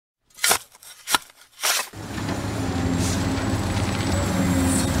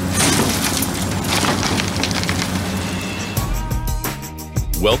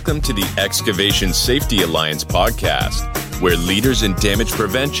Welcome to the Excavation Safety Alliance podcast, where leaders in damage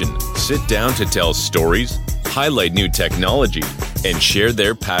prevention sit down to tell stories, highlight new technology, and share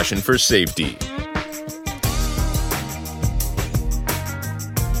their passion for safety.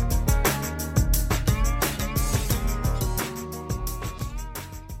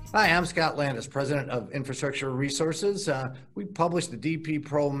 Hi, I'm Scott Landis, President of Infrastructure Resources. We publish the DP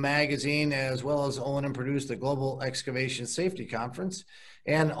Pro magazine as well as own and produce the Global Excavation Safety Conference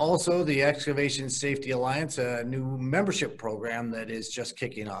and also the Excavation Safety Alliance, a new membership program that is just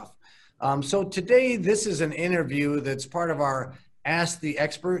kicking off. So today, this is an interview that's part of our Ask the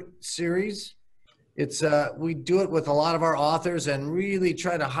Expert series. We do it with a lot of our authors and really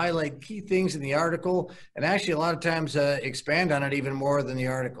try to highlight key things in the article and actually a lot of times expand on it even more than the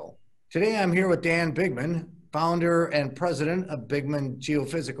article. Today I'm here with Dan Bigman, founder and president of Bigman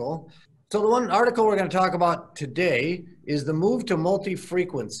Geophysical. So the one article we're going to talk about today is the move to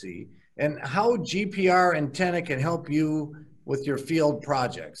multi-frequency and how GPR antenna can help you with your field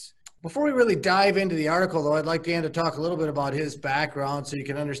projects. Before we really dive into the article, though, I'd like Dan to talk a little bit about his background so you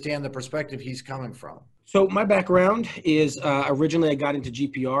can understand the perspective he's coming from. So my background is originally I got into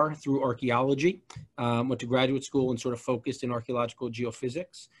GPR through archaeology, went to graduate school and sort of focused in archaeological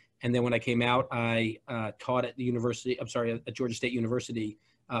geophysics. And then when I came out, I taught at at Georgia State University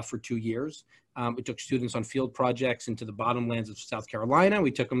for 2 years. We took students on field projects into the bottomlands of South Carolina.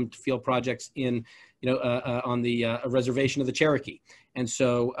 We took them to field projects in, on the reservation of the Cherokee. And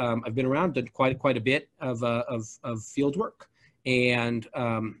so I've been around, done quite a bit of field work, and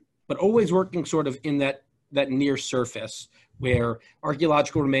but always working sort of in that near surface where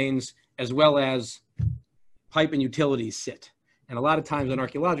archaeological remains as well as pipe and utilities sit. And a lot of times on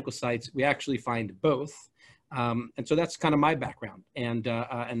archaeological sites, we actually find both. And so that's kind of my background. And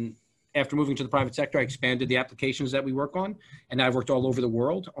after moving to the private sector, I expanded the applications that we work on. And I've worked all over the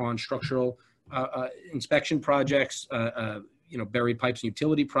world on structural inspection projects, buried pipes and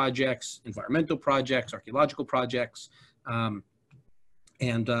utility projects, environmental projects, archaeological projects. And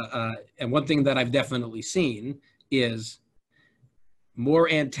one thing that I've definitely seen is more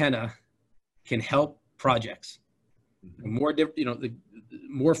antenna can help projects. More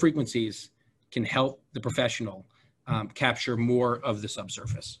frequencies can help the professional capture more of the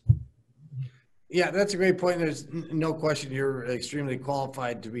subsurface. Yeah, that's a great point. There's no question you're extremely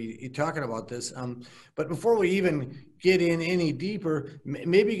qualified to be talking about this. But before we even get in any deeper,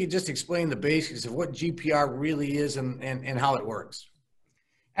 maybe you could just explain the basics of what GPR really is and how it works.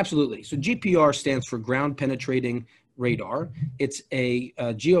 Absolutely. So GPR stands for ground penetrating radar. It's a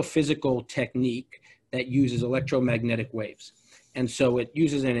geophysical technique that uses electromagnetic waves. And so it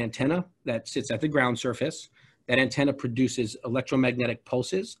uses an antenna that sits at the ground surface. That antenna produces electromagnetic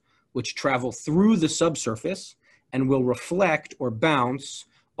pulses, which travel through the subsurface and will reflect or bounce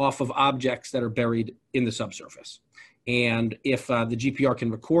off of objects that are buried in the subsurface. And if the GPR can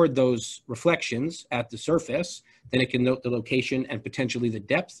record those reflections at the surface, then it can note the location and potentially the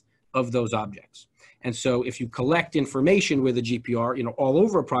depth of those objects. And so if you collect information with a GPR, all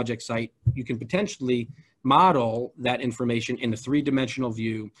over a project site, you can potentially model that information in a three-dimensional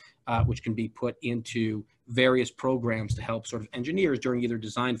view, which can be put into various programs to help sort of engineers during either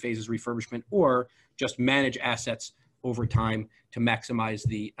design phases, refurbishment, or just manage assets over time to maximize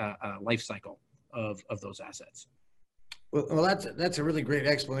the life cycle of those assets. Well, that's a really great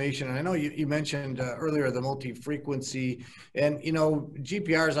explanation. And I know you mentioned earlier the multi-frequency, and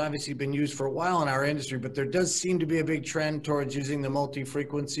GPR has obviously been used for a while in our industry, but there does seem to be a big trend towards using the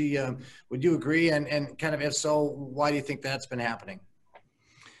multi-frequency. Would you agree? And kind of if so, why do you think that's been happening?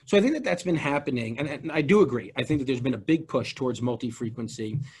 So I think that's been happening, and I do agree. I think that there's been a big push towards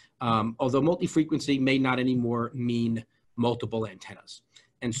multi-frequency, although multi-frequency may not anymore mean multiple antennas.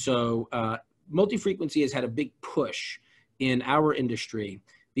 And so multi-frequency has had a big push in our industry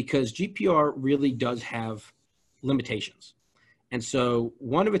because GPR really does have limitations. And so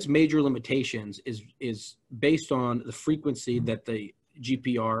one of its major limitations is based on the frequency that the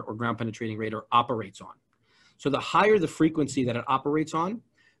GPR or ground penetrating radar operates on. So the higher the frequency that it operates on,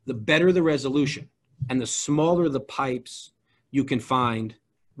 the better the resolution and the smaller the pipes you can find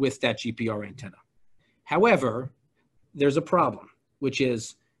with that GPR antenna. However, there's a problem, which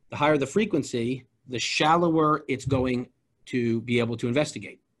is the higher the frequency, the shallower it's going to be able to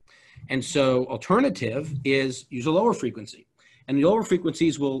investigate. And so alternative is use a lower frequency. And the lower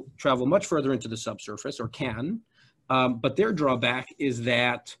frequencies will travel much further into the subsurface, or can, but their drawback is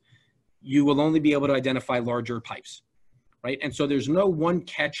that you will only be able to identify larger pipes, right? And so there's no one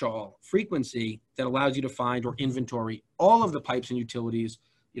catch-all frequency that allows you to find or inventory all of the pipes and utilities,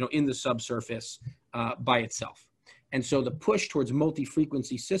 in the subsurface by itself. And so the push towards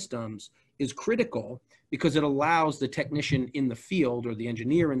multi-frequency systems is critical because it allows the technician in the field or the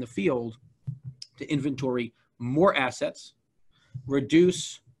engineer in the field to inventory more assets,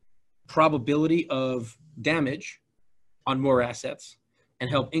 reduce probability of damage on more assets, and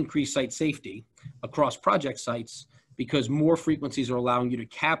help increase site safety across project sites, because more frequencies are allowing you to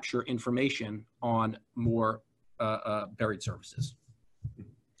capture information on more buried services.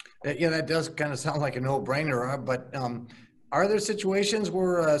 Yeah, that does kind of sound like a no-brainer, but are there situations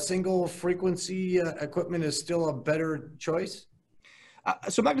where single frequency equipment is still a better choice?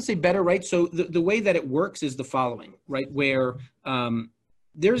 So I'm not gonna say better, right? So the way that it works is the following, right? Where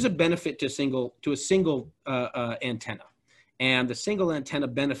there's a benefit to a single antenna. And the single antenna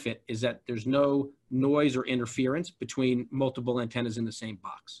benefit is that there's no noise or interference between multiple antennas in the same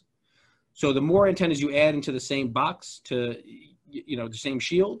box. So the more antennas you add into the same box to, the same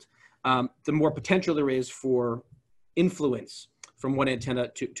shield, the more potential there is for influence from one antenna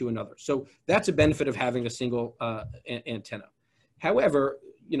to another. So that's a benefit of having a single antenna. However,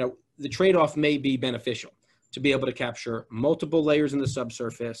 the trade-off may be beneficial to be able to capture multiple layers in the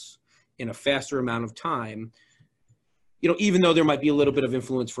subsurface in a faster amount of time, even though there might be a little bit of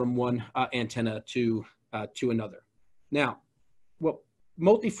influence from one antenna to another. Now, what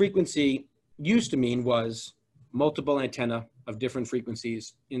multi-frequency used to mean was multiple antenna of different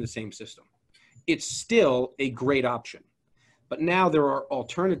frequencies in the same system. It's still a great option, but now there are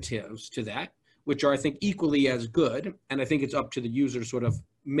alternatives to that, which are, I think, equally as good. And I think it's up to the user to sort of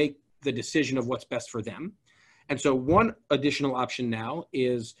make the decision of what's best for them. And so one additional option now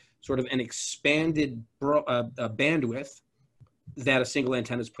is sort of an expanded bandwidth that a single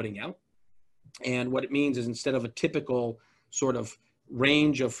antenna is putting out. And what it means is, instead of a typical sort of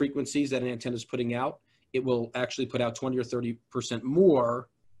range of frequencies that an antenna is putting out, it will actually put out 20 or 30% more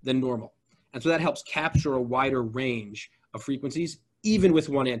than normal. And so that helps capture a wider range of frequencies, even with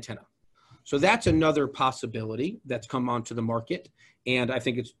one antenna. So that's another possibility that's come onto the market. And I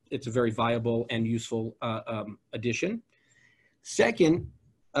think it's a very viable and useful addition. Second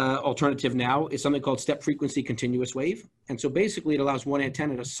alternative now is something called step frequency continuous wave. And so basically it allows one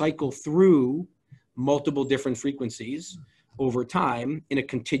antenna to cycle through multiple different frequencies over time in a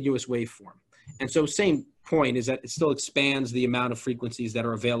continuous waveform. And so same point is that it still expands the amount of frequencies that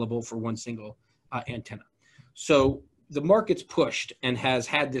are available for one single antenna. So the market's pushed and has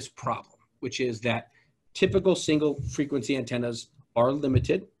had this problem, which is that typical single frequency antennas are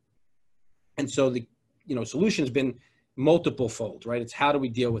limited. And so the solution has been multiple fold, right? It's how do we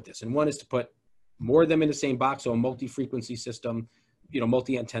deal with this? And one is to put more of them in the same box, so a multi-frequency system,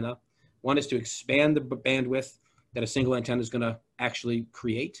 multi-antenna. One is to expand the bandwidth that a single antenna is going to actually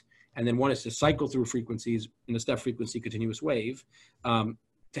create. And then one is to cycle through frequencies in a step frequency continuous wave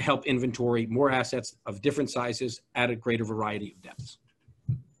to help inventory more assets of different sizes at a greater variety of depths.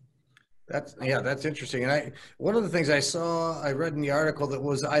 That's interesting. And one of the things I read in the article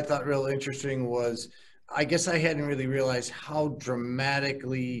that I thought really interesting was, I guess I hadn't really realized how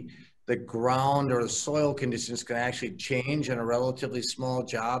dramatically the ground or the soil conditions can actually change in a relatively small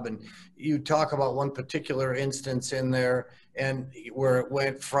job. And you talk about one particular instance in there, and where it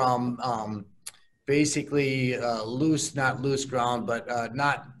went from basically not loose ground, but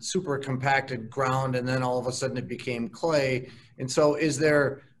not super compacted ground, and then all of a sudden it became clay. And so is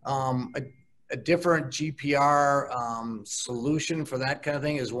there a different GPR solution for that kind of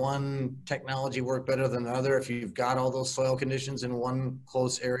thing? Is one technology work better than another if you've got all those soil conditions in one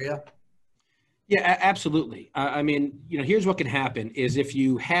close area? Yeah, absolutely. I mean, here's what can happen is if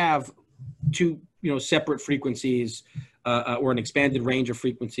you have two, separate frequencies or an expanded range of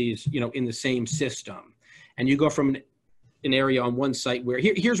frequencies, in the same system, and you go from an area on one site where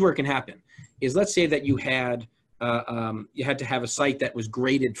here's where it can happen is, let's say that you had to have a site that was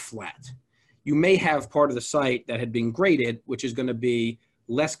graded flat. You may have part of the site that had been graded, which is going to be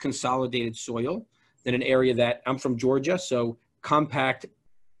less consolidated soil than an area that, I'm from Georgia, so compact,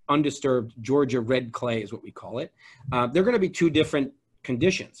 undisturbed Georgia red clay is what we call it. They're going to be two different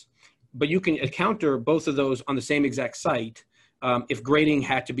conditions, but you can encounter both of those on the same exact site if grading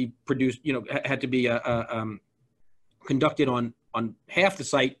had to be produced, had to be conducted on half the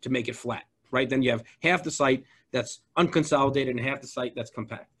site to make it flat, right? Then you have half the site that's unconsolidated and half the site that's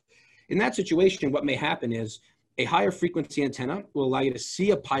compact. In that situation, what may happen is a higher frequency antenna will allow you to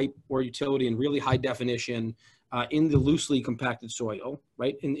see a pipe or utility in really high definition in the loosely compacted soil,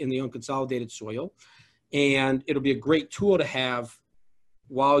 right, in the unconsolidated soil. And it'll be a great tool to have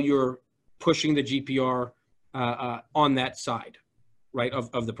while you're pushing the GPR on that side, right,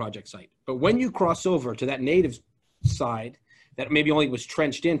 of the project site. But when you cross over to that native side that maybe only was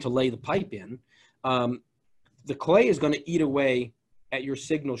trenched in to lay the pipe in, the clay is going to eat away at your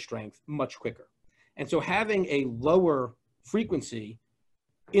signal strength much quicker. And so having a lower frequency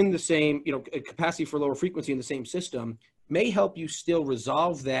in the same, a capacity for lower frequency in the same system may help you still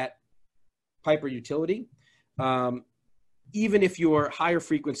resolve that pipe or utility, even if your higher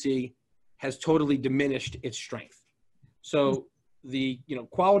frequency has totally diminished its strength. So the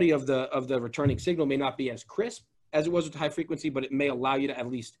quality of the returning signal may not be as crisp as it was with high frequency, but it may allow you to at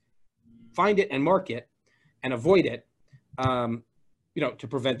least find it and mark it and avoid it, to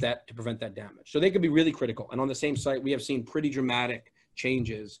prevent that damage. So they could be really critical. And on the same site, we have seen pretty dramatic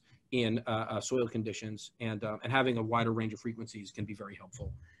changes in soil conditions, and having a wider range of frequencies can be very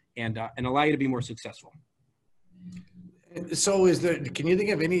helpful and allow you to be more successful. So can you think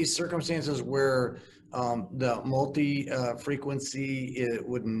of any circumstances where the multi-frequency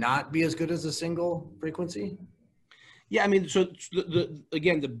would not be as good as a single frequency? Yeah, I mean, so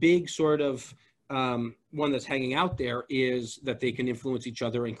the big sort of one that's hanging out there is that they can influence each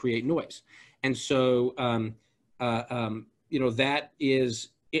other and create noise. And so, that is,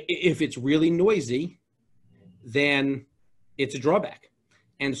 if it's really noisy, then it's a drawback.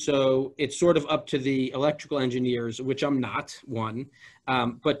 And so it's sort of up to the electrical engineers, which I'm not one,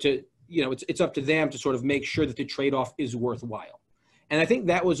 but it's up to them to sort of make sure that the trade-off is worthwhile. And I think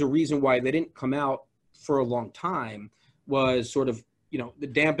that was a reason why they didn't come out for a long time, was sort of, the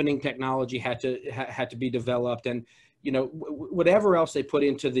dampening technology had to be developed, and, whatever else they put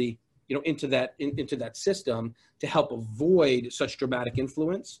into the, into that system to help avoid such dramatic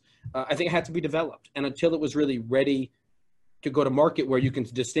influence, I think it had to be developed. And until it was really ready to go to market, where you can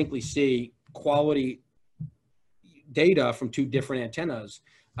distinctly see quality data from two different antennas,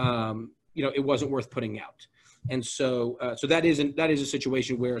 it wasn't worth putting out. And so, that is a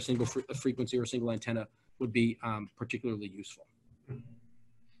situation where a single frequency or a single antenna would be particularly useful.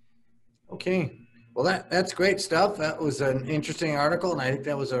 Okay, well that's great stuff. That was an interesting article, and I think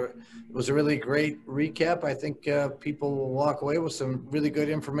that was a really great recap. I think people will walk away with some really good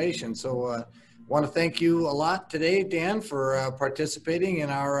information. So, want to thank you a lot today, Dan, for participating in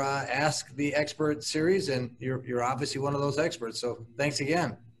our Ask the Expert series, and you're obviously one of those experts. So, thanks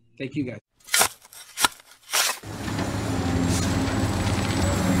again. Thank you, guys.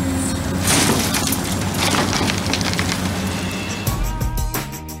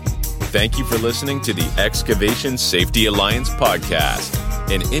 Thank you for listening to the Excavation Safety Alliance podcast,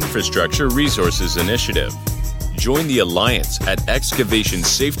 an infrastructure resources initiative. Join the Alliance at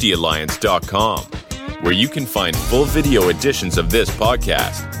excavationsafetyalliance.com, where you can find full video editions of this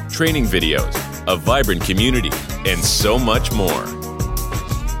podcast, training videos, a vibrant community, and so much more.